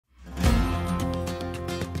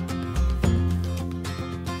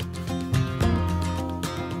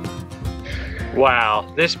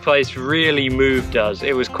Wow, this place really moved us.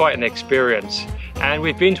 It was quite an experience. And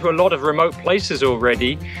we've been to a lot of remote places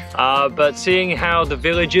already, but seeing how the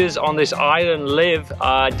villagers on this island live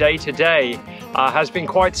day to day has been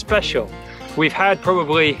quite special. We've had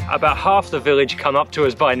probably about half the village come up to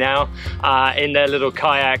us by now in their little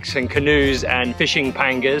kayaks and canoes and fishing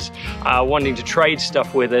pangas, wanting to trade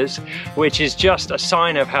stuff with us, which is just a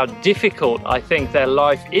sign of how difficult I think their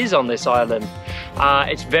life is on this island.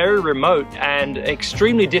 It's very remote and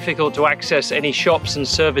extremely difficult to access any shops and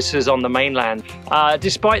services on the mainland.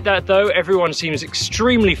 Despite that though, everyone seems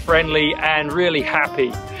extremely friendly and really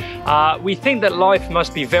happy. We think that life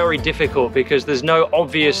must be very difficult because there's no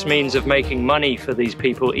obvious means of making money for these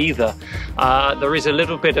people either. There is a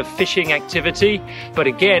little bit of fishing activity, but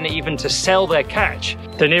again, even to sell their catch.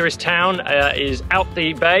 The nearest town is out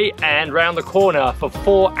the bay and round the corner for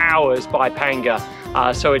 4 hours by panga.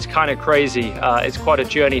 So it's kind of crazy. It's quite a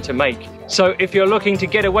journey to make. So if you're looking to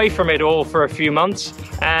get away from it all for a few months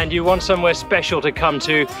and you want somewhere special to come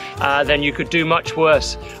to, then you could do much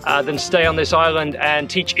worse than stay on this island and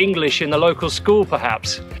teach English in the local school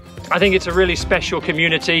perhaps. I think it's a really special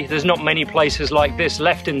community. There's not many places like this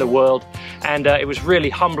left in the world, and it was really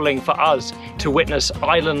humbling for us to witness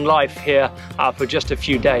island life here for just a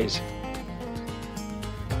few days.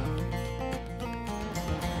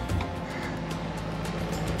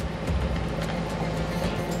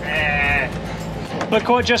 Look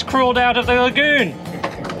what just crawled out of the lagoon.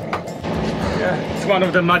 Yeah, it's one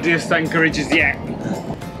of the muddiest anchorages yet.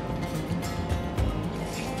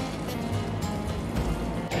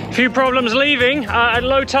 Few problems leaving at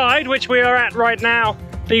low tide, which we are at right now.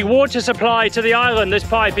 The water supply to the island, this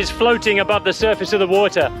pipe is floating above the surface of the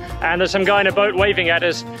water, and there's some guy in a boat waving at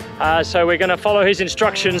us, so we're going to follow his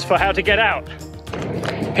instructions for how to get out.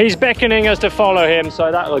 He's beckoning us to follow him,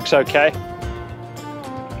 so that looks okay.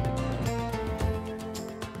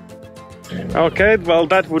 Okay, well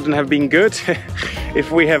that wouldn't have been good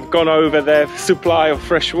if we have gone over their supply of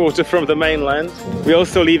fresh water from the mainland. We're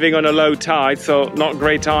also leaving on a low tide, so not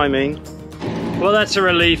great timing. Well, that's a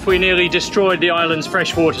relief. We nearly destroyed the island's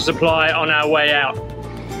freshwater supply on our way out.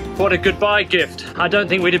 What a goodbye gift. I don't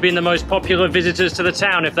think we'd have been the most popular visitors to the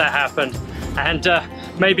town if that happened. And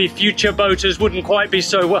maybe future boaters wouldn't quite be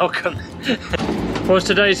so welcome. What's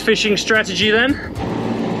today's fishing strategy then?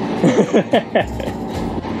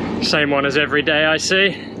 Same one as every day, I see.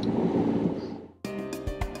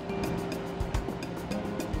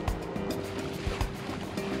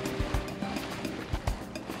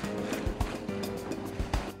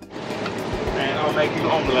 And I'll make an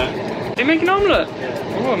omelette. You make an omelette?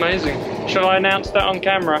 Yeah. Oh, amazing. Shall I announce that on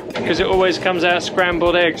camera? Because it always comes out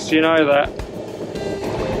scrambled eggs, you know that.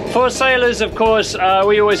 For sailors, of course,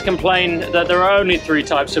 we always complain that there are only 3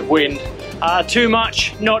 types of wind. Too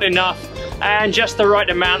much, not enough, and just the right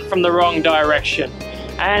amount from the wrong direction.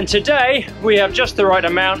 And today we have just the right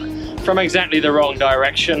amount from exactly the wrong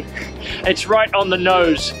direction. It's right on the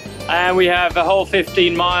nose, and we have a whole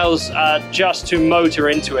 15 miles just to motor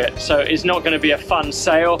into it, so it's not going to be a fun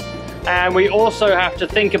sail. And we also have to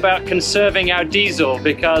think about conserving our diesel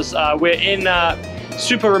because we're in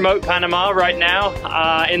super remote Panama right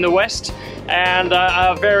now in the west, and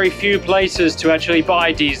very few places to actually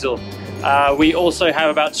buy diesel. We also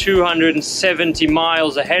have about 270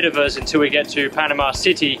 miles ahead of us until we get to Panama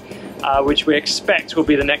City, which we expect will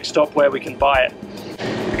be the next stop where we can buy it.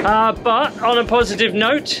 But on a positive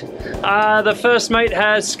note, the first mate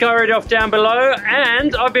has scurried off down below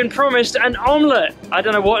and I've been promised an omelette. I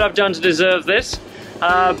don't know what I've done to deserve this,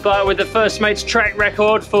 but with the first mate's track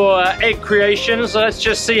record for egg creations, let's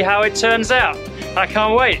just see how it turns out. I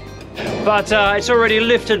can't wait. But it's already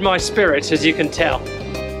lifted my spirits, as you can tell.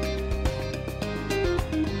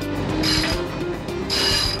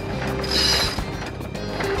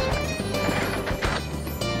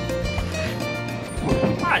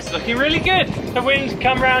 It's looking really good. The wind's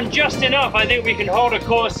come round just enough. I think we can hold a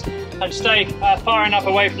course and stay far enough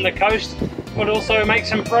away from the coast, but also make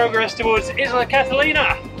some progress towards Isla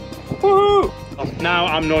Catalina. Woohoo! Now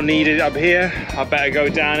I'm not needed up here. I better go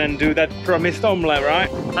down and do that promised omelette, right?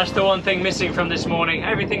 That's the one thing missing from this morning.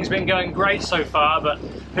 Everything's been going great so far, but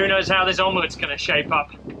who knows how this omelette's going to shape up.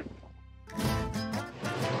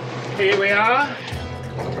 Here we are.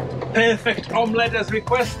 Perfect omelette as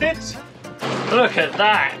requested. Look at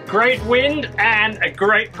that. Great wind and a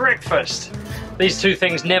great breakfast. These two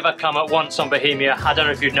things never come at once on Bohemia. I don't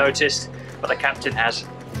know if you've noticed, but the captain has.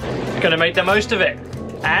 Gonna make the most of it.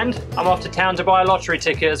 And I'm off to town to buy a lottery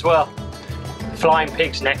ticket as well. Flying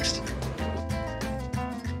pigs next.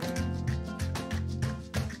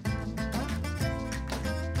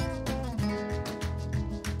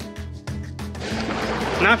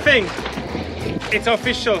 Nothing. It's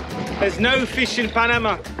official. There's no fish in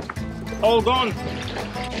Panama. All gone.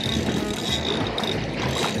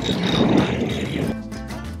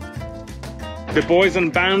 The boys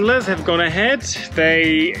on Boundless have gone ahead.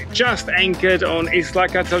 They just anchored on Isla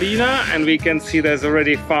Catalina and we can see there's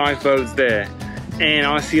already 5 boats there. And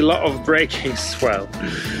I see a lot of breaking swell.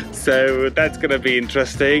 So that's gonna be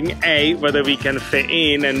interesting. A, whether we can fit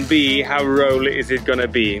in, and B, how rolly is it gonna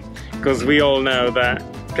be? Because we all know that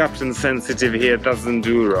Captain Sensitive here doesn't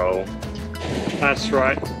do roll. That's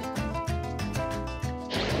right.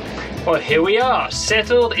 Well, here we are,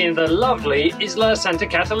 settled in the lovely Isla Santa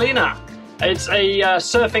Catalina. It's a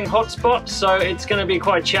surfing hotspot, so it's going to be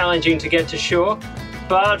quite challenging to get to shore.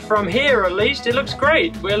 But from here, at least, it looks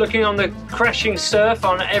great. We're looking on the crashing surf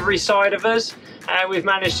on every side of us, and we've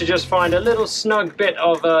managed to just find a little snug bit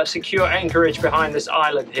of secure anchorage behind this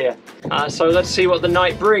island here. So let's see what the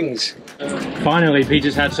night brings. Finally,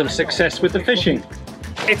 Peter's had some success with the fishing.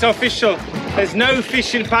 It's official. There's no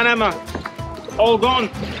fish in Panama. All gone.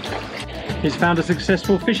 He's found a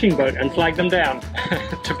successful fishing boat and flagged them down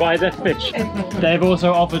to buy their fish. They've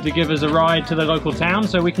also offered to give us a ride to the local town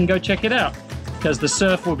so we can go check it out, because the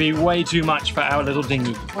surf will be way too much for our little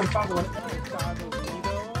dinghy.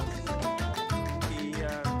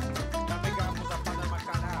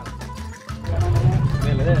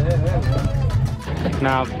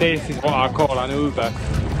 Now this is what I call an Uber.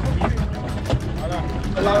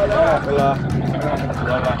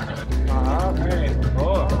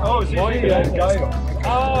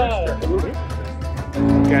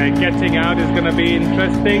 Okay, getting out is going to be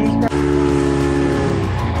interesting.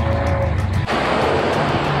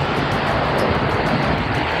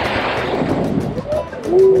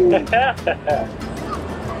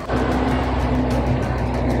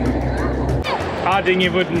 Our dinghy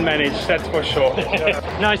wouldn't manage, that's for sure.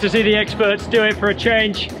 Nice to see the experts do it for a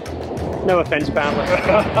change. No offense, Boundless.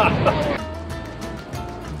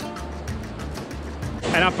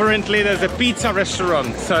 And apparently there's a pizza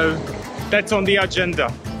restaurant, so that's on the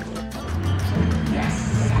agenda.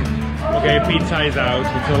 Yes. Okay, pizza is out,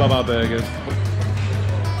 it's all about burgers.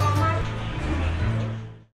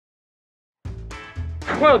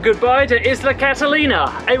 Well, goodbye to Isla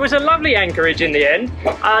Catalina. It was a lovely anchorage in the end,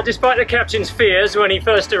 despite the captain's fears when he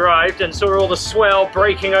first arrived and saw all the swell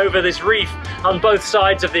breaking over this reef on both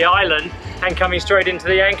sides of the island and coming straight into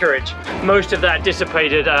the anchorage. Most of that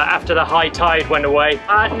dissipated after the high tide went away.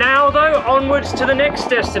 Now though, onwards to the next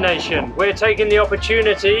destination. We're taking the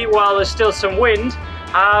opportunity, while there's still some wind,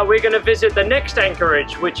 we're going to visit the next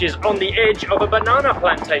anchorage, which is on the edge of a banana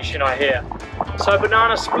plantation, I hear. So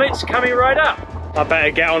banana splits coming right up. I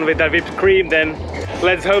better get on with that whipped cream then.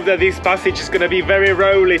 Let's hope that this passage is going to be very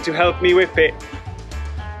rolly to help me whip it.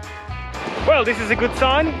 Well, this is a good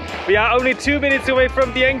sign. We are only 2 minutes away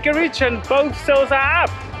from the anchorage and both sails are up.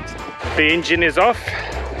 The engine is off,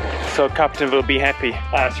 so Captain will be happy.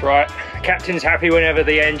 That's right. Captain's happy whenever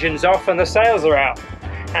the engine's off and the sails are out.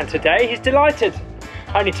 And today he's delighted.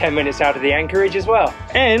 Only 10 minutes out of the anchorage as well.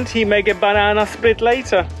 And he may get banana split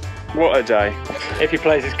later. What a day. If he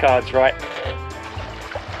plays his cards right.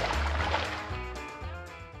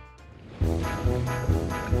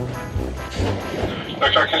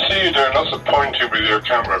 Look, I can see you doing lots of pointing with your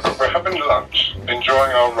camera, but we're having lunch,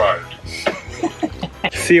 enjoying our ride.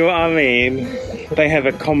 See what I mean? They have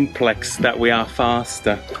a complex that we are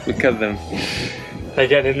faster. Look at them. They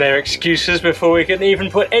get in their excuses before we can even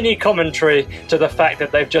put any commentary to the fact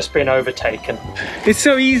that they've just been overtaken. It's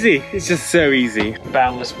so easy. It's just so easy.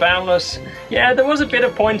 Boundless, Boundless. Yeah, there was a bit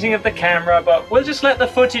of pointing of the camera, but we'll just let the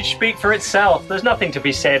footage speak for itself. There's nothing to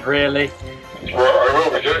be said, really. Well, I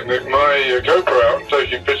will be getting my GoPro out and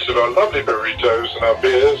taking pictures of our lovely burritos and our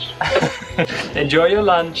beers. Enjoy your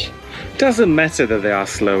lunch. Doesn't matter that they are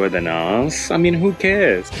slower than ours. I mean, who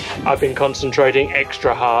cares? I've been concentrating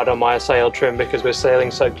extra hard on my sail trim because we're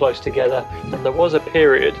sailing so close together, and there was a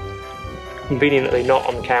period, conveniently not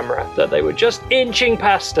on camera, that they were just inching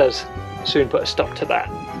past us. Soon put a stop to that.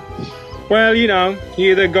 Well, you know,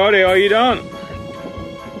 you either got it or you don't.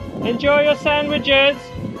 Enjoy your sandwiches!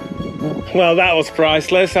 Well, that was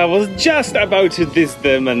priceless. I was just about to diss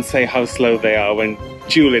them and say how slow they are when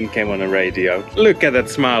Julian came on the radio. Look at that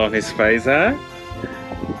smile on his face, huh?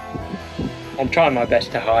 I'm trying my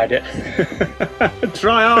best to hide it.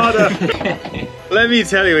 Try harder. Let me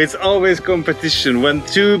tell you, it's always competition when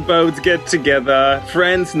two boats get together.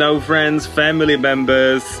 Friends, no friends, family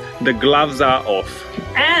members. The gloves are off.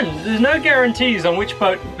 And there's no guarantees on which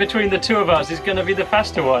boat between the two of us is going to be the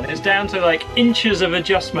faster one. It's down to like inches of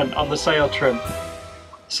adjustment on the sail trim.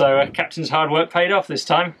 So Captain's hard work paid off this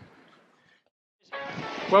time.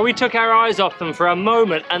 Well, we took our eyes off them for a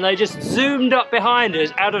moment and they just zoomed up behind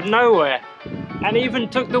us out of nowhere and even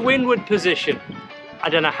took the windward position. I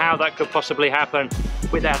don't know how that could possibly happen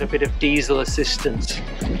without a bit of diesel assistance.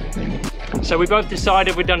 So we both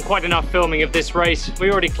decided we'd done quite enough filming of this race. We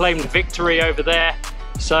already claimed victory over there,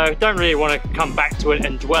 so don't really want to come back to it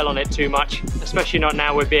and dwell on it too much, especially not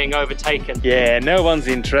now we're being overtaken. Yeah, no one's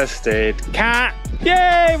interested. Cat!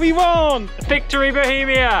 Yay, we won! Victory,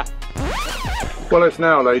 Bohemia! Well, it's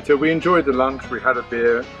now later. We enjoyed the lunch, we had a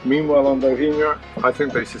beer. Meanwhile on Bohemia, I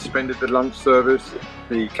think they suspended the lunch service.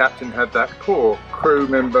 The captain had that poor crew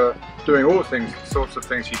member doing all sorts of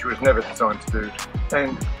things he was never designed to do.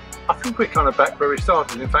 And I think we're kind of back where we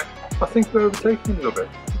started. In fact, I think we're overtaking a little bit.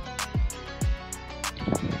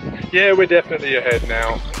 Yeah, we're definitely ahead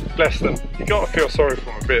now. Bless them. You gotta feel sorry for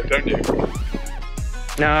them a bit, don't you?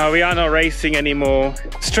 No, we are not racing anymore.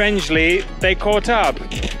 Strangely, they caught up.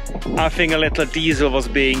 I think a little diesel was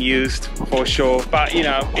being used for sure, but you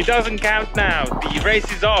know, it doesn't count now. The race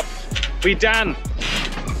is off. We're done.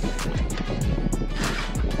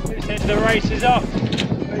 Who said the race is off?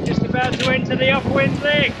 We're just about to enter the upwind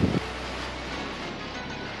leg.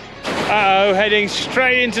 Uh-oh, heading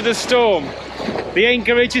straight into the storm. The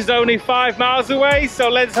anchorage is only 5 miles away, so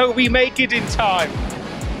let's hope we make it in time.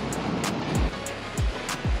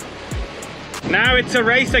 Now it's a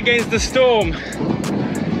race against the storm.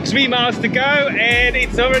 3 miles to go and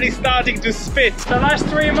it's already starting to spit. The last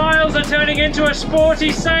 3 miles are turning into a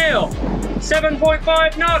sporty sail.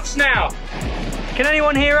 7.5 knots now. Can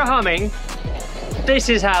anyone hear a humming? This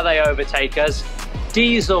is how they overtake us.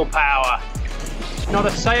 Diesel power. Not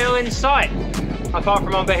a sail in sight. Apart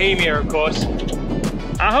from on Bohemia, of course.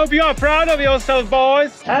 I hope you are proud of yourself,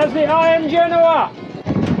 boys. How's the Iron Genoa?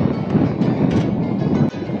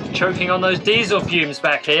 Choking on those diesel fumes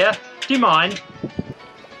back here. Do you mind?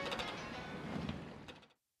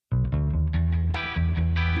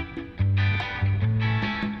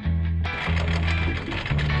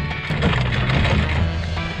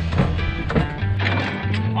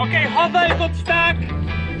 Okay, Jose got stuck.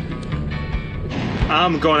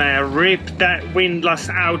 I'm gonna rip that windlass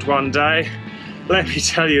out one day. Let me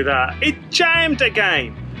tell you that. It jammed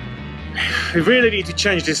again. We really need to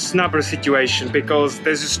change this snubber situation because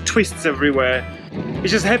there's just twists everywhere. It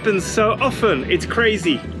just happens so often. It's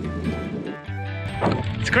crazy.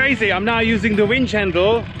 It's crazy. I'm now using the winch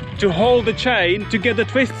handle to hold the chain to get the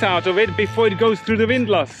twists out of it before it goes through the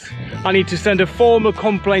windlass. I need to send a formal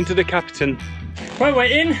complaint to the captain. Well, we're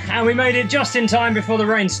in and we made it just in time before the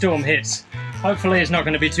rainstorm hits. Hopefully it's not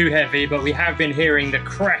going to be too heavy, but we have been hearing the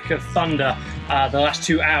crack of thunder the last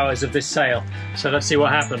 2 hours of this sail. So let's see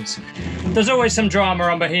what happens. There's always some drama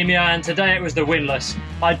on Bohemia, and today it was the windlass.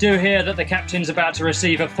 I do hear that the captain's about to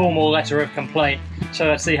receive a formal letter of complaint, so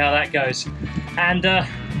let's see how that goes. And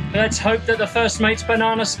let's hope that the first mate's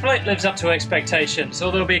banana split lives up to expectations,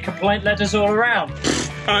 or there'll be complaint letters all around.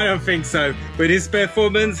 I don't think so. With his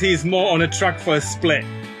performance, he's more on a track for a split.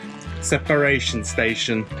 Separation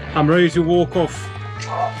station. I'm ready to walk off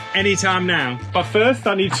anytime now. But first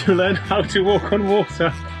I need to learn how to walk on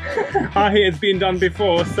water. I hear it's been done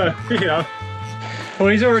before, so you know. Well,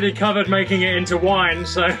 he's already covered making it into wine,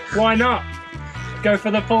 so why not? Go for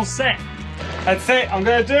the full set. That's it, I'm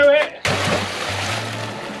gonna do it.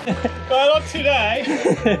 But not today.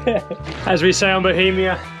 As we say on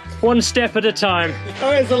Bohemia, one step at a time. Oh,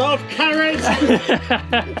 there's a lot of carrots.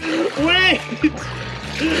 Wait!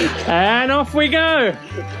 And off we go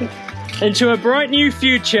into a bright new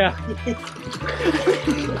future.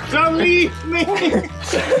 Don't leave me!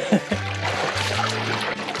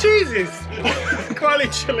 Jesus! Quite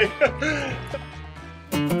literally.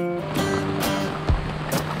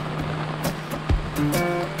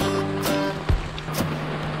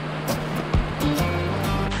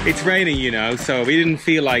 It's raining, you know, so we didn't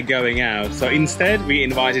feel like going out. So instead, we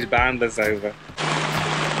invited Boundless over.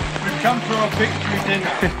 We've come to our victory dinner.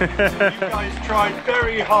 You guys tried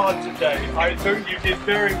very hard today. I thought you did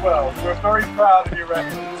very well. We're very proud of your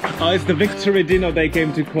efforts. Oh, it's the victory dinner they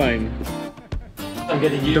came to claim. I'm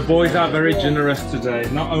getting used. The boys are very generous today.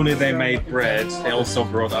 Not only they made bread, they also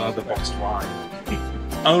brought another boxed wine.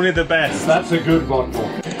 Only the best. That's a good one.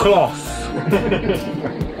 Cloth.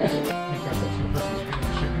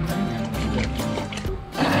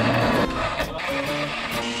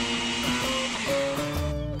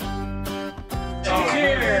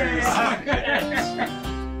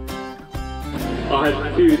 I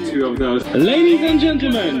had two of those. Ladies and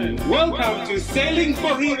gentlemen, welcome to Sailing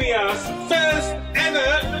Bohemia's first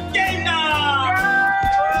ever game night!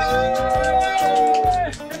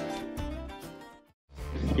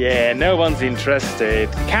 Yeah, no one's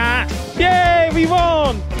interested. Cat! Yay! we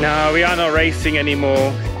won! No, we are not racing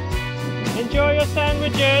anymore. Enjoy your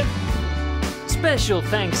sandwiches. Special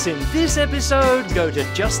thanks in this episode go to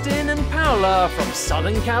Justin and Paula from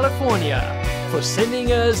Southern California for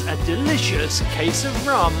sending us a delicious case of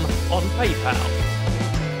rum on PayPal.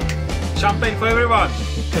 Champagne for everyone!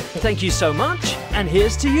 Thank you so much, and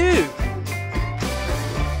here's to you!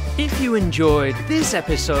 If you enjoyed this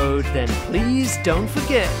episode, then please don't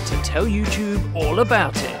forget to tell YouTube all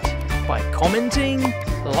about it by commenting,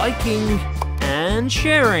 liking, and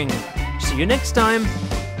sharing. See you next time!